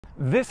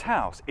This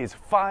house is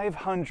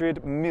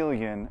 500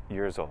 million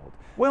years old.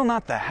 Well,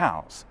 not the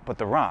house, but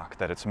the rock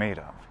that it's made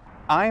of.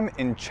 I'm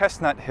in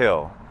Chestnut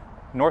Hill,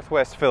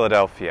 northwest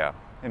Philadelphia,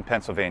 in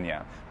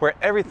Pennsylvania, where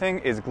everything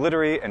is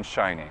glittery and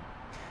shiny.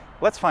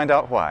 Let's find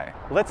out why.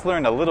 Let's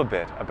learn a little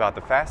bit about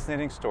the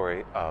fascinating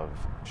story of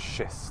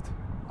schist.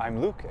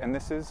 I'm Luke, and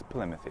this is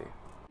polýMATHY.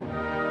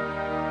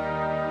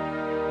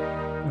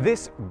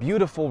 This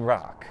beautiful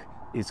rock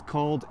is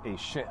called a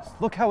schist.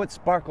 Look how it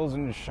sparkles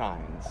and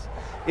shines.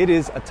 It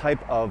is a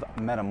type of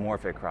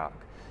metamorphic rock.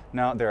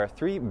 Now, there are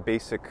three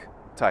basic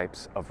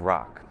types of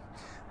rock.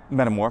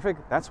 Metamorphic,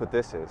 that's what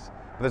this is.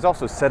 But there's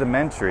also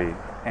sedimentary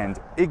and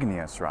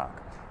igneous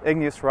rock.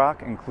 Igneous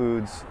rock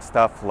includes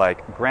stuff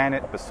like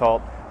granite,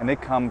 basalt, and they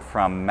come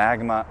from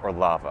magma or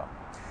lava.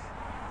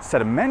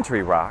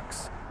 Sedimentary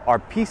rocks are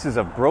pieces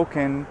of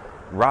broken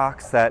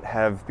rocks that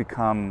have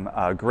become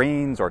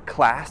grains or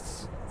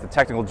clasts. It's a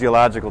technical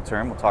geological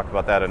term, we'll talk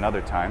about that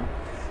another time.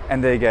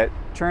 And they get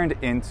turned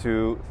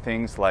into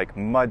things like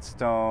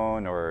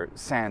mudstone or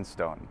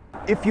sandstone.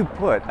 If you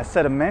put a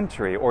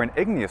sedimentary or an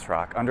igneous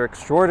rock under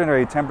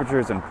extraordinary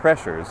temperatures and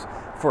pressures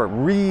for a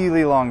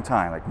really long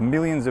time, like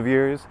millions of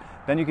years,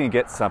 then you can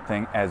get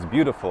something as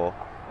beautiful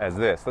as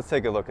this. Let's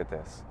take a look at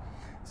this.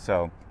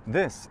 So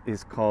this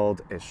is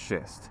called a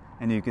schist,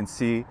 and you can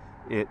see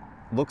it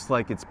looks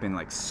like it's been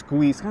like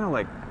squeezed, kind of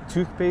like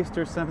toothpaste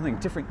or something,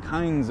 different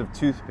kinds of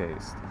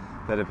toothpaste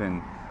that have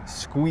been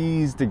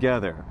squeezed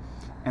together.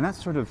 And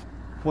that's sort of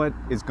what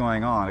is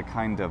going on, a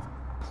kind of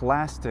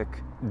plastic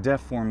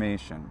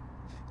deformation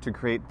to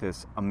create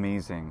this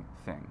amazing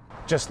thing.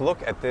 Just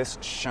look at this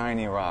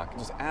shiny rock,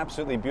 just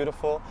absolutely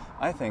beautiful.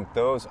 I think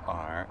those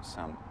are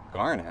some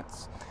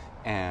garnets,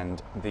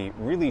 and the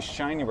really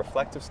shiny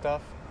reflective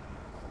stuff,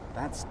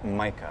 that's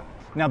mica.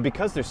 Now,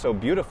 because they're so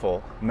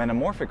beautiful,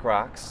 metamorphic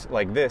rocks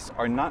like this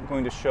are not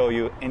going to show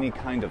you any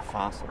kind of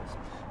fossils.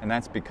 And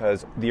that's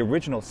because the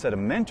original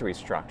sedimentary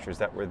structures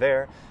that were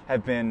there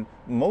have been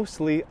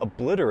mostly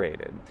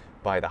obliterated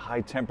by the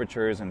high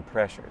temperatures and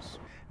pressures.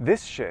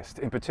 This schist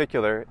in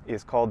particular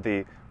is called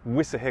the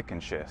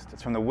Wissahickon schist.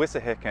 It's from the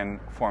Wissahickon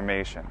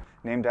Formation,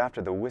 named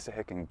after the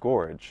Wissahickon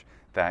Gorge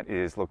that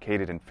is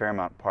located in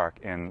Fairmount Park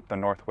in the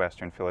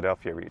northwestern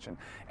Philadelphia region.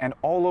 And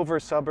all over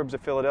suburbs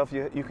of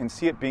Philadelphia, you can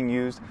see it being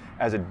used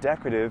as a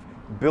decorative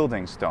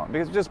building stone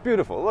because it's just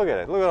beautiful. Look at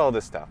it. Look at all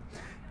this stuff.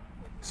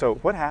 So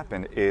what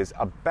happened is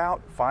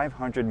about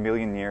 500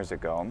 million years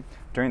ago,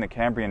 during the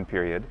Cambrian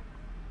period,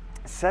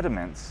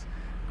 sediments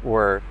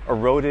were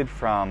eroded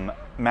from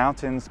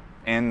mountains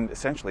in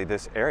essentially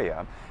this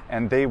area,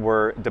 and they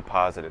were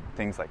deposited.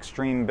 Things like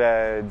stream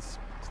beds,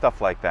 stuff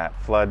like that,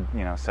 flood,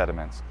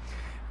 sediments.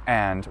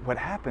 And what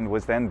happened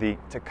was then the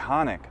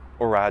tectonic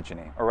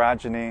orogeny.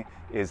 Orogeny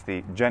is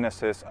the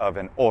genesis of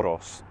an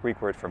oros,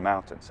 Greek word for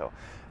mountain, so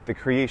the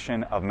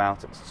creation of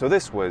mountains. So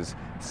this was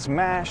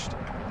smashed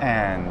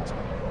and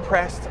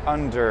pressed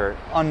under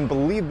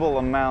unbelievable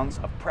amounts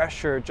of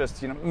pressure,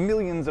 just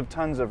millions of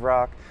tons of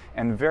rock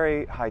and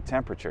very high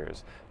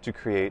temperatures to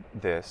create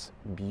this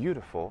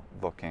beautiful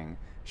looking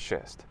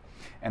schist.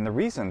 And the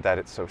reason that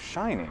it's so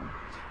shining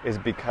is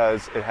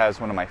because it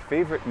has one of my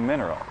favorite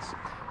minerals,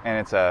 and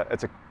it's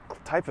a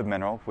type of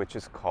mineral which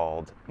is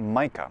called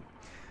mica.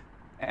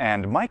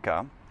 And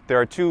mica, there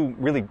are two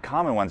really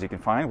common ones you can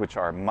find, which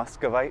are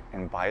muscovite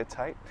and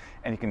biotite,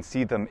 and you can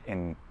see them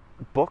in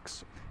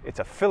books. It's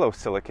a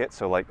phyllosilicate,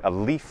 so like a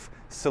leaf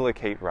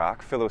silicate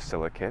rock,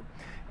 phyllosilicate.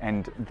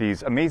 And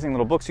these amazing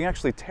little books, you can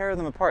actually tear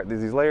them apart.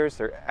 These layers,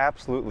 they're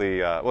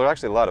absolutely, well,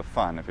 actually a lot of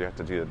fun if you have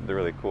to do it. They're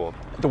really cool.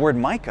 The word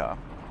mica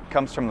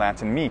comes from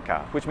Latin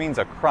mica, which means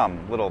a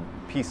crumb, little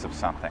piece of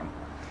something.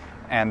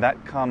 And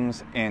that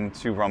comes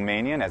into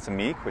Romanian as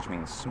mic, which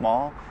means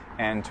small,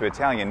 and to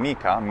Italian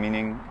mica,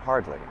 meaning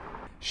hardly.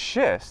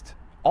 Schist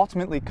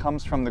ultimately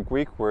comes from the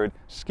Greek word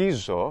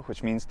schizo,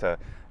 which means to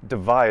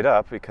divide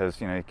up,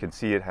 because you can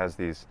see it has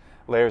these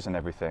layers and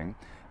everything.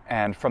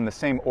 And from the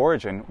same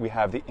origin, we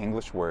have the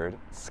English word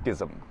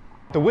schism.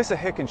 The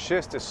Wissahickon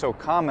schist is so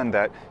common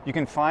that you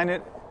can find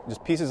it,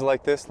 just pieces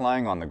like this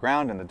lying on the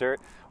ground in the dirt,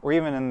 or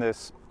even in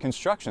this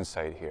construction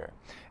site here.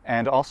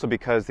 And also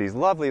because these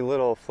lovely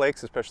little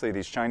flakes, especially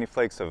these shiny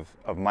flakes of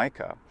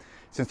mica,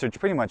 since they're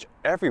pretty much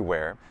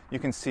everywhere, you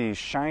can see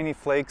shiny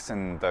flakes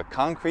in the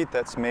concrete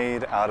that's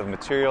made out of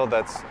material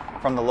that's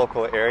from the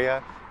local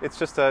area. It's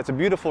just it's a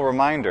beautiful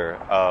reminder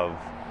of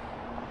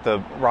the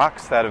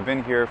rocks that have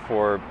been here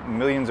for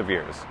millions of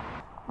years.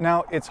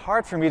 Now, it's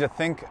hard for me to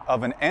think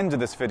of an end to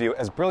this video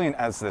as brilliant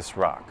as this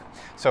rock.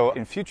 So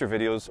in future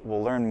videos,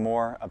 we'll learn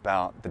more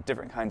about the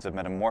different kinds of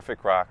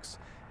metamorphic rocks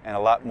and a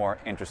lot more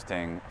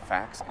interesting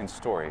facts and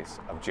stories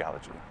of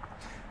geology.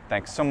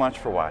 Thanks so much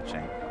for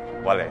watching.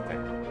 Valete.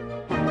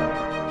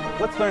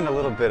 Let's learn a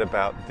little bit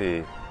about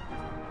the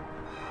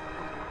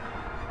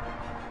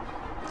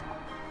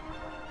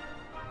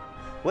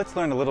Let's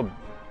learn a little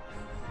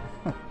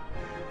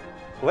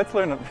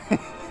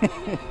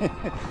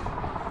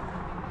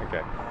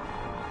Okay.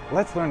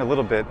 Let's learn a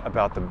little bit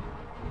about the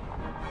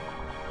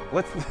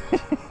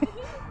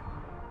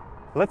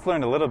Let's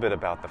learn a little bit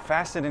about the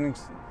fascinating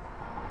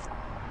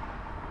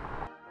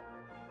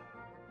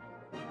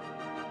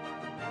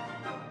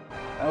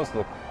Those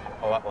look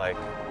a lot like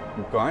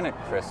garnet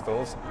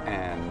crystals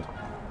and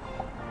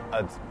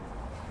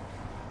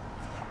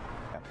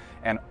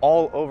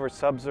all over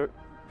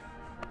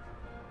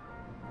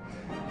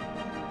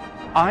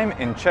I'm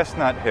in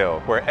Chestnut Hill,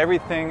 where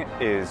everything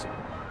is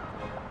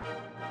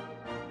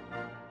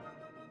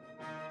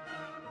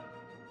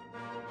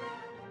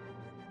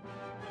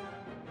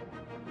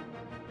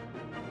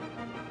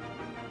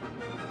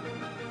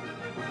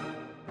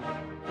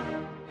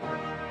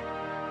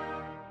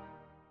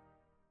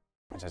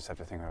I just have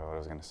to think about what I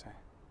was going to say.